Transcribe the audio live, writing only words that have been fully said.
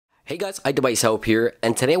Hey guys, iDevice Help here,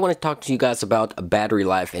 and today I want to talk to you guys about battery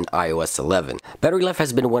life in iOS 11. Battery life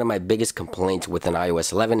has been one of my biggest complaints within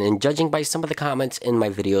iOS 11, and judging by some of the comments in my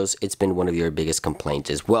videos, it's been one of your biggest complaints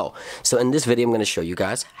as well. So in this video, I'm going to show you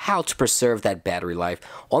guys how to preserve that battery life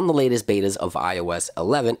on the latest betas of iOS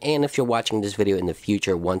 11, and if you're watching this video in the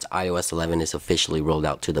future, once iOS 11 is officially rolled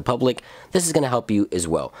out to the public, this is going to help you as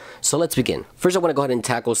well. So let's begin. First, I want to go ahead and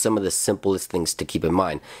tackle some of the simplest things to keep in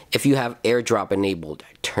mind. If you have AirDrop enabled,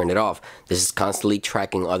 turn it off. This is constantly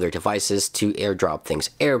tracking other devices to AirDrop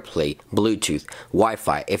things, AirPlay, Bluetooth,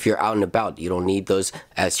 Wi-Fi. If you're out and about, you don't need those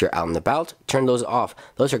as you're out and about, turn those off.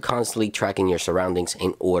 Those are constantly tracking your surroundings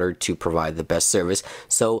in order to provide the best service,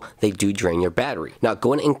 so they do drain your battery. Now,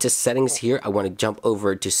 going into settings here, I want to jump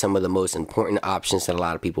over to some of the most important options that a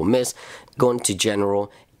lot of people miss. Go into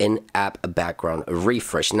general, in-app background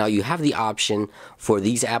refresh. Now you have the option for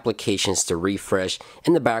these applications to refresh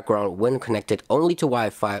in the background when connected only to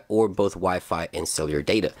Wi-Fi or both Wi-Fi and cellular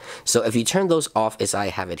data. So if you turn those off as I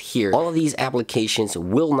have it here, all of these applications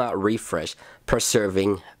will not refresh,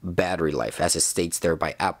 preserving battery life as it states there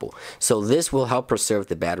by Apple. So this will help preserve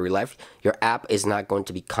the battery life. Your app is not going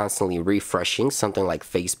to be constantly refreshing, something like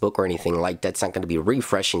Facebook or anything like that. It's not going to be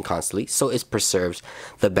refreshing constantly, so it preserves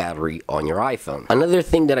the battery on your iPhone. Another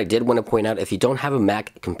thing that I did want to point out, if you don't have a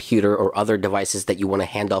Mac computer or other devices that you want to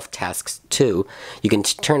hand off tasks to, you can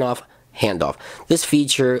turn off handoff. This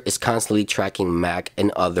feature is constantly tracking Mac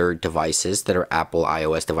and other devices that are Apple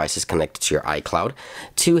iOS devices connected to your iCloud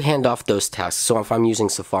to hand off those tasks. So if I'm using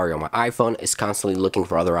Safari on my iPhone, it's constantly looking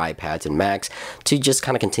for other iPads and Macs to just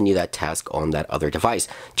kind of continue that task on that other device.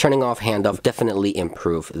 Turning off handoff definitely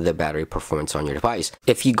improve the battery performance on your device.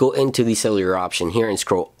 If you go into the cellular option here and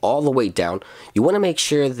scroll all the way down, you want to make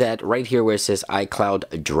sure that right here where it says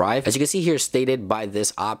iCloud Drive, as you can see here stated by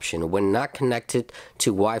this option, when not connected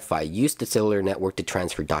to Wi-Fi, use the cellular network to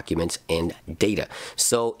transfer documents and data.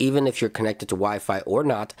 So even if you're connected to Wi-Fi or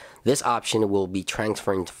not, this option will be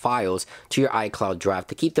transferring files to your iCloud Drive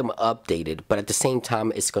to keep them updated, but at the same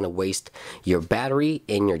time, it's going to waste your battery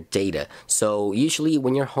and your data. So usually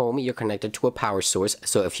when you're home, you're connected to a power source.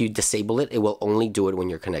 So if you disable it, it will only do it when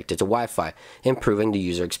you're connected to Wi-Fi, improving the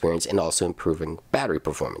user experience and also improving battery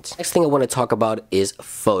performance. Next thing I want to talk about is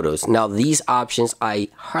photos. Now these options, I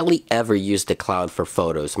hardly ever use the cloud for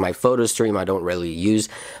photos. My photo stream, I don't really use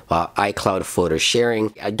iCloud photo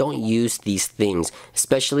sharing. I don't use these things,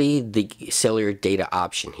 especially the cellular data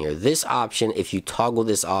option here. This option, if you toggle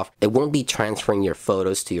this off, it won't be transferring your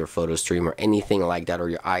photos to your photo stream or anything like that, or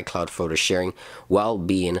your iCloud photo sharing while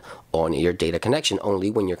being on your data connection, only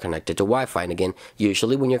when you're connected to Wi-Fi. And again,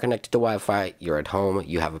 usually when you're connected to Wi-Fi, you're at home,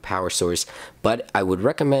 you have a power source, but I would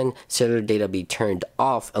recommend cellular data be turned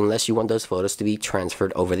off unless you want those photos to be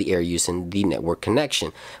transferred over the air using the network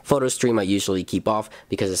connection. Photo stream I usually keep off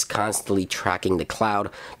because it's constantly tracking the cloud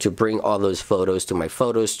to bring all those photos to my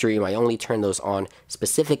photo stream. I only turn those on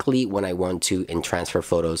specifically when I want to and transfer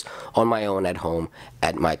photos on my own at home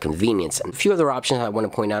at my convenience. And a few other options I want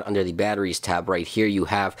to point out under the batteries tab right here, you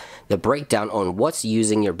have the breakdown on what's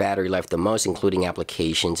using your battery life the most, including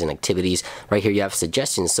applications and activities. Right here you have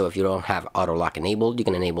suggestions, so if you don't have auto lock enabled, you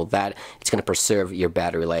can enable that. It's going to preserve your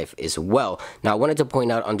battery life as well. Now I wanted to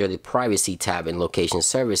point out under the privacy tab in location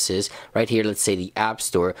services, right here, let's say the App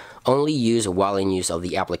Store, only use while in use of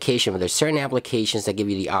the application, but there's certain applications that give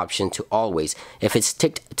you the option to always. If it's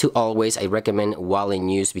ticked to always, I recommend while in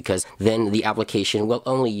use, because then the application will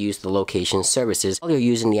only use the location services while you're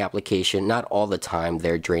using the application. Not all the time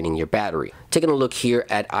they're draining your battery. Taking a look here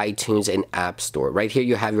at iTunes and App Store. Right here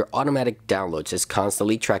you have your automatic downloads. It's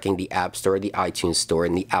constantly tracking the App Store, the iTunes Store,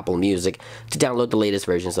 and the Apple Music to download the latest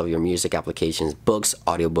versions of your music applications, books,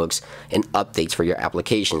 audiobooks, and updates for your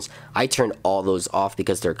applications. I turn all those off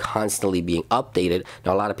because they're constantly being updated.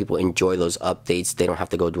 Now a lot of people enjoy those updates. They don't have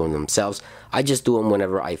to go do them themselves. I just do them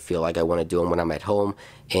whenever I feel like I want to do them, when I'm at home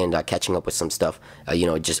and catching up with some stuff.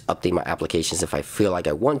 Just update my applications if I feel like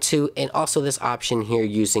I want to. And also this option here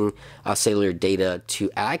using cellular data to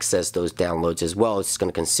access those downloads as well. It's going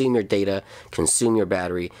to consume your data, consume your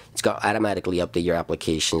battery. It's going to automatically update your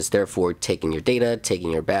applications, therefore taking your data,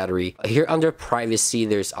 taking your battery. Here under privacy,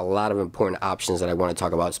 there's a lot of important options that I want to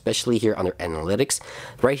talk about, especially here under analytics.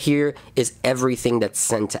 Right here is everything that's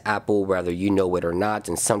sent to Apple, whether you know it or not.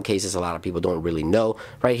 In some cases, a lot of people don't really know.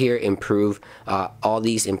 Right here, improve all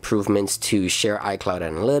these improvements to share iCloud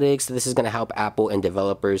analytics. This is going to help Apple and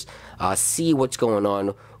developers see what's going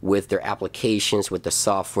on with their applications, with the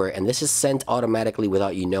software, and this is sent automatically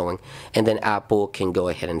without you knowing, and then Apple can go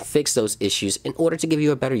ahead and fix those issues in order to give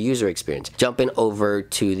you a better user experience. Jumping over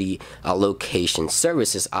to the location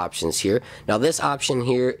services options here. Now this option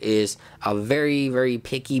here is very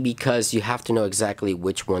picky because you have to know exactly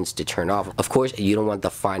which ones to turn off. Of course, you don't want the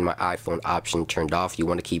Find My iPhone option turned off. You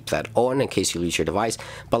want to keep that on in case you lose your device.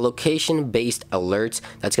 But location-based alerts,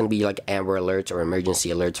 that's going to be like Amber Alerts or emergency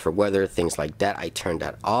alerts for weather, things like that, I turned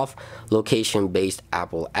that off. Location-based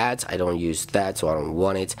Apple ads, I don't use that, so I don't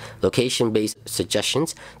want it. Location-based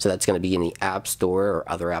suggestions, so that's going to be in the App Store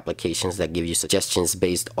or other applications that give you suggestions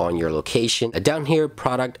based on your location. Down here,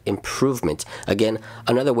 product improvement. Again,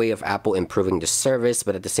 another way of Apple improving the service,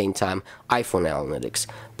 but at the same time, iPhone analytics,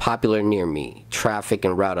 popular near me, traffic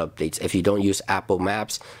and route updates. If you don't use Apple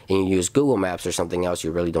Maps and you use Google Maps or something else,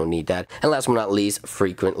 you really don't need that. And last but not least,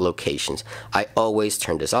 frequent locations. I always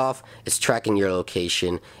turn this off. It's tracking your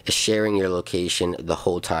location, it's sharing your location the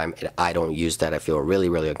whole time, and I don't use that. I feel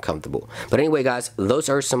really uncomfortable. But anyway, guys, those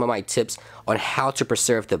are some of my tips on how to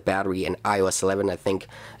preserve the battery in iOS 11. I think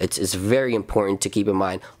it's very important to keep in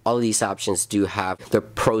mind all of these options do have their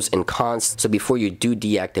pros and cons. So before you do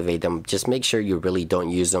deactivate them, just make sure you really don't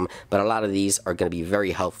use them. But a lot of these are going to be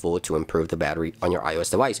very helpful to improve the battery on your iOS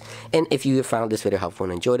device. And if you found this video helpful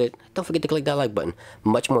and enjoyed it, don't forget to click that like button.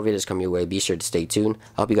 Much more videos come your way. Be sure to stay tuned.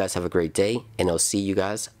 I hope you guys have a great day, and I'll see you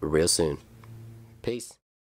guys real soon. Peace.